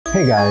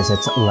Hey guys,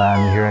 it's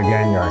Lam here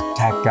again, your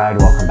tech guide.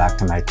 Welcome back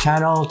to my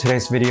channel.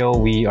 Today's video,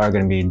 we are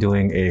going to be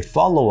doing a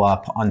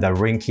follow-up on the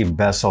Ringke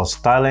Bezel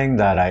Styling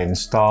that I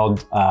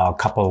installed a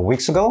couple of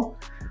weeks ago.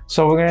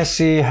 So we're going to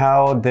see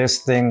how this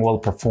thing will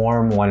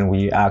perform when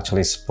we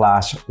actually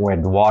splash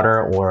with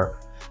water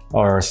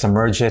or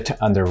submerge it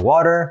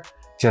underwater.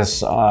 Just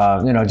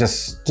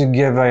to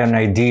give an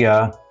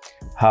idea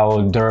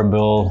how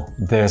durable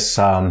this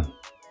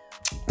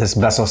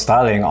bezel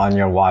styling on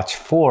your watch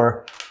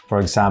for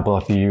example,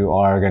 if you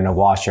are going to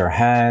wash your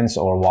hands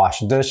or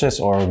wash dishes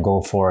or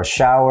go for a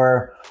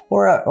shower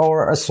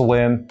or a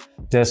swim,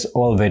 this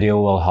whole video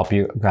will help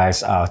you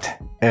guys out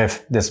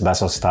if this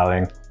bezel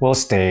styling will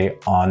stay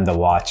on the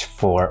watch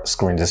 4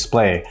 screen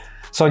display.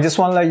 So I just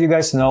want to let you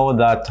guys know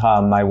that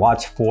my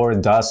watch 4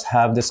 does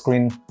have the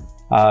screen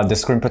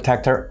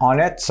protector on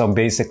it. So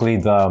basically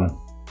the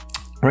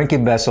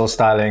Ringke Bezel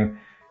Styling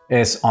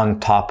is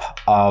on top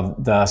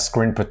of the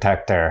screen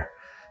protector.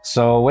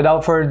 So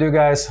without further ado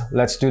guys,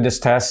 let's do this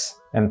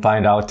test and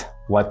find out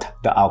what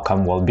the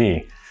outcome will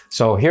be.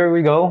 So here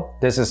we go.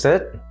 This is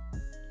it.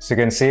 As you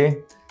can see,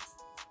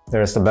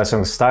 there's the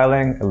bezel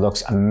styling. It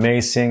looks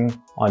amazing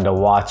on the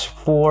watch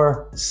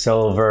 4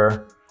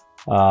 silver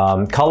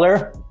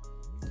color.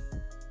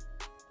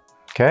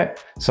 Okay,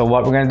 so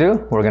what we're gonna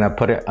do, we're gonna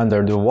put it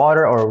under the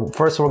water, or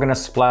first we're gonna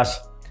splash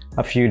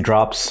a few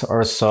drops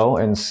or so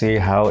and see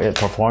how it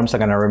performs.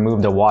 I'm gonna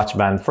remove the watch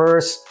band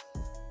first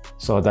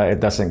so that it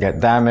doesn't get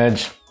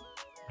damaged.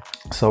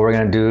 So we're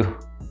gonna do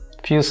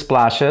a few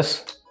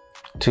splashes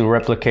to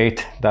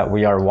replicate that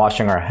we are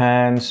washing our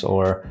hands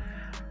or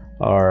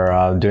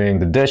doing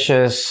the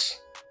dishes.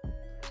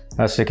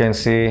 As you can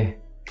see,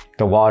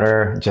 the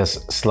water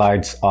just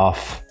slides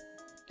off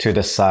to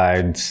the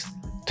side,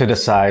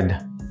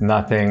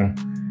 nothing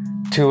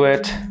to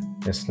it.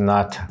 It's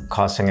not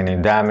causing any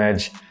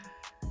damage.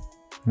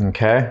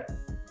 Okay,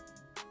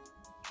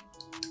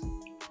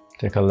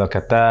 take a look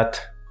at that.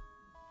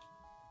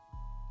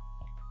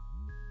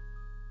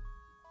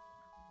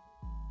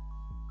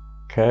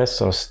 Okay,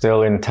 so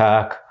still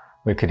intact.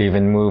 We could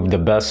even move the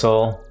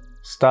bezel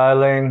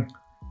styling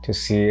to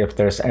see if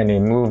there's any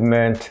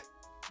movement.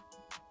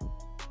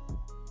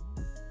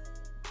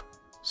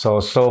 So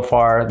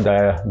far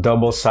the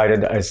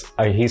double-sided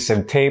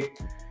adhesive tape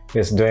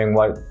is doing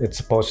what it's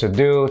supposed to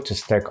do to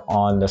stick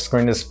on the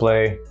screen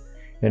display.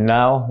 And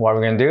now what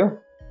we're gonna do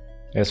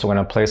is we're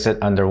gonna place it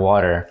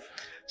underwater.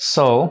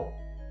 So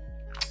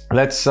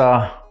let's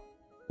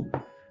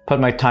put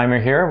my timer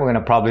here. We're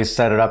gonna probably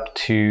set it up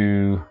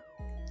to,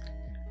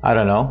 I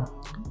don't know,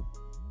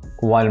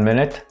 1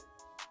 minute.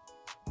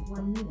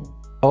 1 minute.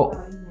 Oh.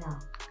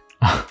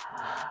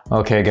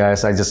 Okay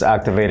guys, I just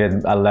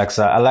activated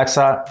Alexa.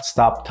 Alexa,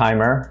 stop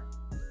timer.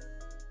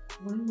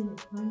 1 minute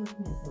timer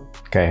canceled.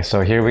 Okay, so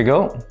here we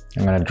go.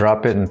 I'm gonna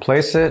drop it and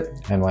place it,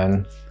 and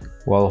then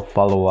we'll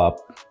follow up.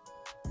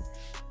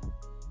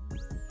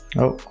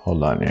 Oh,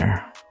 hold on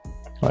here.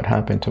 What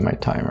happened to my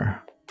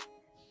timer?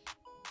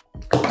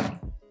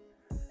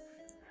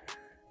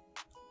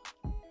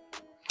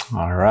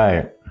 All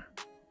right.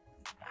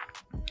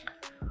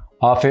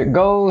 Off it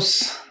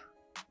goes.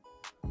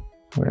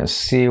 We're gonna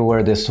see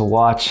where this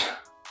watch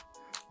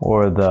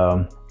or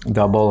the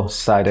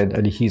double-sided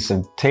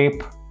adhesive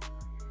tape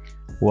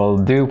will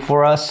do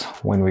for us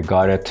when we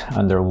got it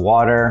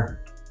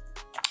underwater.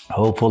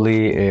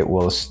 Hopefully it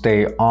will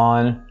stay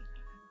on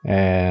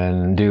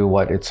and do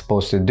what it's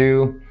supposed to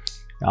do.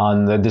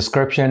 On the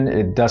description,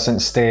 it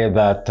doesn't say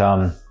that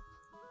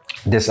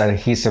this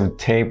adhesive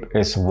tape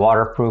is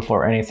waterproof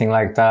or anything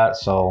like that.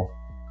 So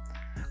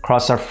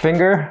cross our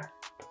finger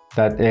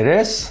that it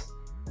is,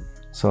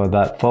 so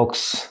that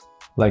folks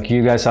like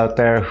you guys out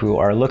there who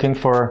are looking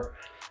for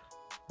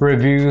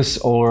reviews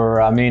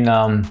or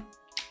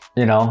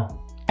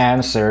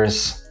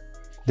answers,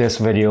 this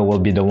video will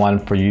be the one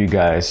for you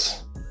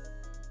guys.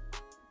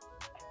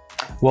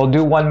 We'll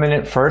do 1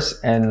 minute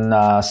first and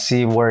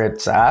see where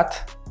it's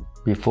at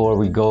before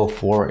we go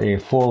for a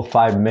full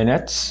 5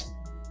 minutes.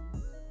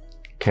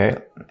 Okay,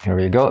 here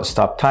we go.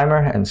 Stop timer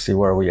and see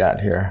where we at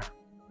here.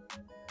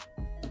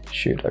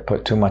 Shoot, I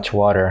put too much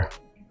water.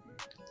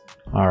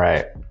 All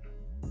right.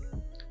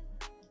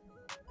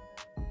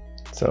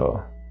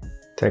 So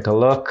take a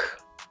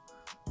look,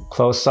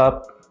 close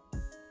up.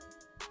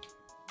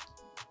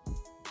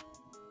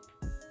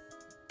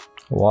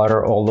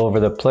 Water all over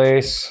the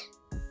place.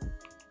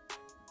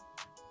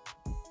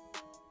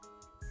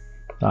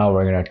 Now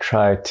we're gonna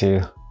try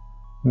to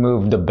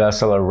move the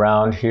bezel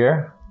around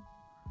here.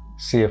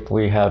 See if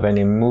we have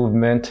any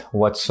movement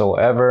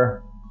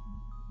whatsoever.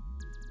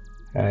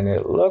 And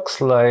it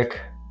looks like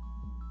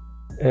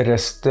it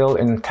is still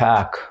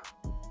intact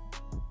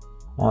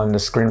on the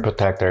screen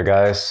protector,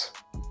 guys.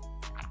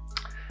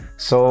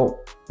 So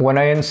when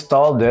I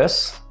installed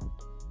this,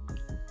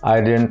 I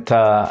didn't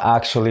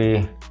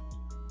actually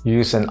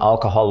use an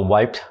alcohol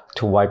wipe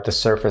to wipe the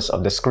surface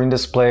of the screen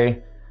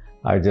display.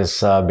 I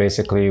just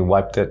basically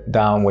wiped it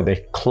down with a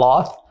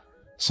cloth.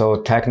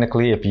 So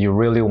technically, if you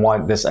really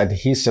want this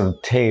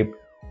adhesive tape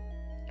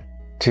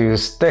to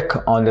stick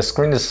on the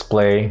screen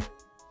display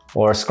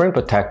or screen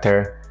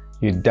protector,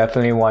 you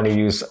definitely want to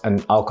use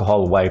an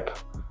alcohol wipe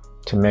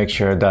to make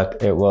sure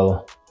that it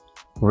will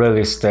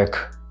really stick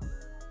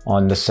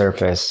on the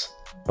surface.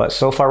 But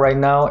so far right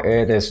now,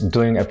 it is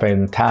doing a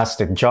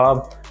fantastic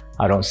job.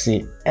 I don't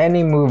see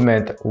any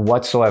movement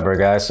whatsoever,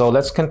 guys. So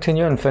let's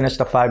continue and finish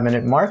the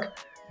 5-minute mark,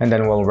 and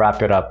then we'll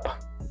wrap it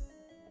up.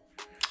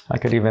 I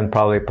could even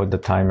probably put the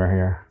timer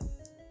here.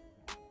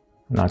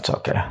 No, it's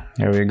okay.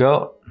 Here we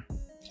go.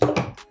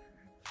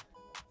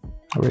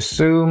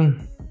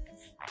 Resume.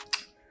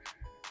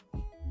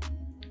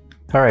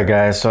 All right,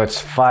 guys, so it's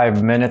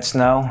 5 minutes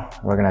now.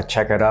 We're gonna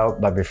check it out,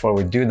 but before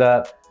we do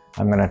that,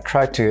 I'm gonna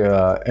try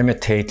to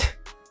imitate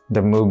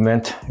the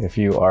movement if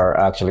you are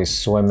actually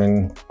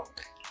swimming.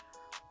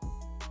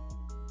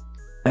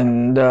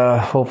 And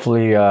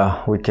hopefully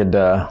we could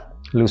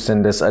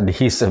loosen this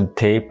adhesive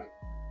tape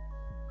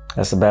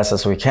as best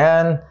as we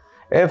can.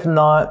 If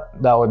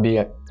not, that would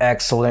be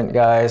excellent,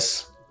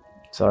 guys.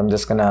 So I'm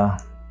just gonna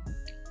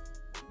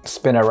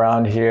spin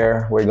around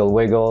here, wiggle,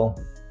 wiggle.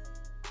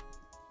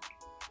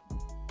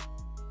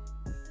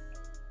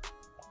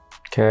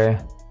 Okay.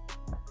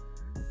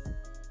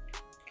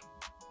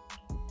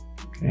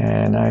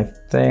 And I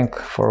think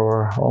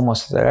we're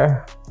almost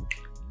there.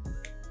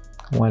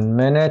 1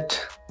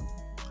 minute.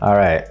 All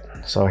right,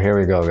 so here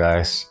we go,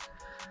 guys.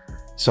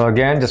 So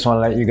again, just want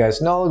to let you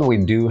guys know that we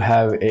do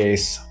have a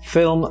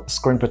film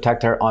screen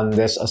protector on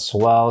this as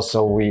well.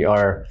 So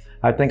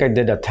I think I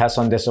did a test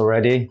on this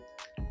already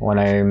when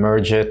I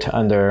immerse it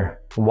under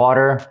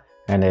water,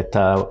 and it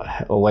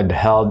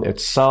held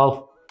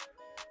itself.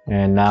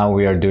 And now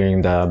we are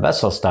doing the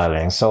bezel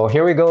styling. So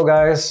here we go,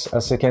 guys.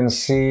 As you can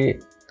see,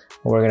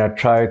 we're gonna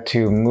try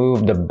to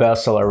move the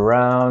bezel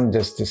around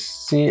just to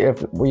see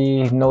if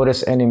we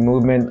notice any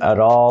movement at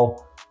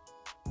all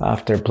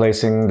after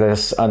placing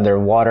this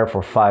underwater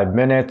for 5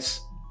 minutes.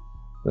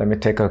 Let me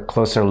take a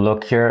closer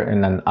look here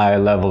in an eye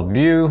level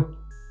view.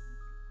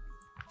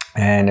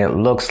 And it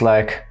looks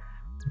like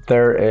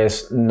there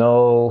is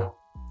no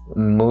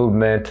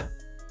movement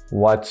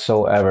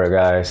whatsoever,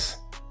 guys.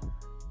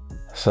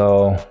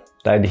 So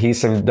the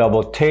adhesive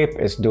double tape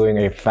is doing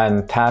a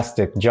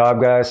fantastic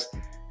job, guys.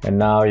 And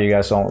now you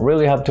guys don't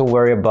really have to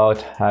worry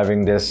about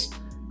having this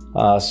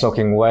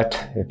soaking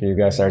wet if you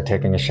guys are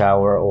taking a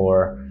shower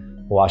or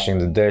washing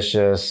the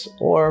dishes,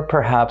 or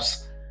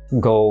perhaps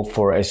go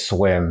for a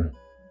swim.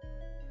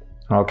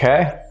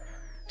 Okay,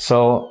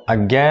 so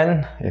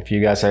again, if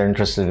you guys are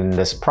interested in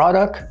this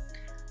product,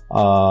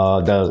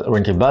 the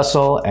Ringke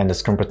Bezel and the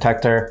screen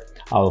protector,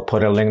 I'll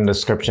put a link in the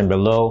description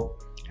below.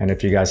 And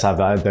if you guys have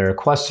other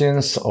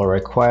questions or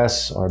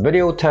requests or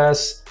video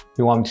tests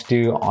you want me to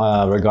do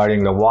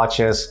regarding the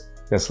watches,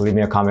 just leave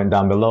me a comment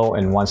down below.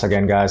 And once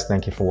again, guys,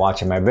 thank you for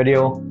watching my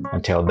video.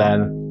 Until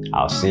then,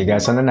 I'll see you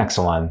guys on the next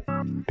one.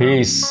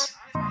 Peace.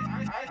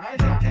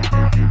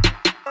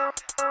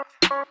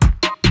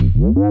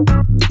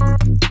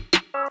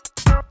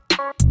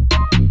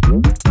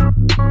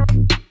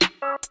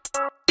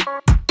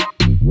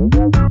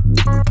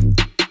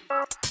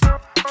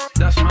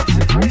 That's my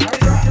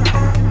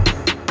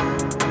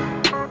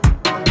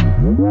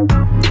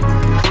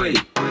secret.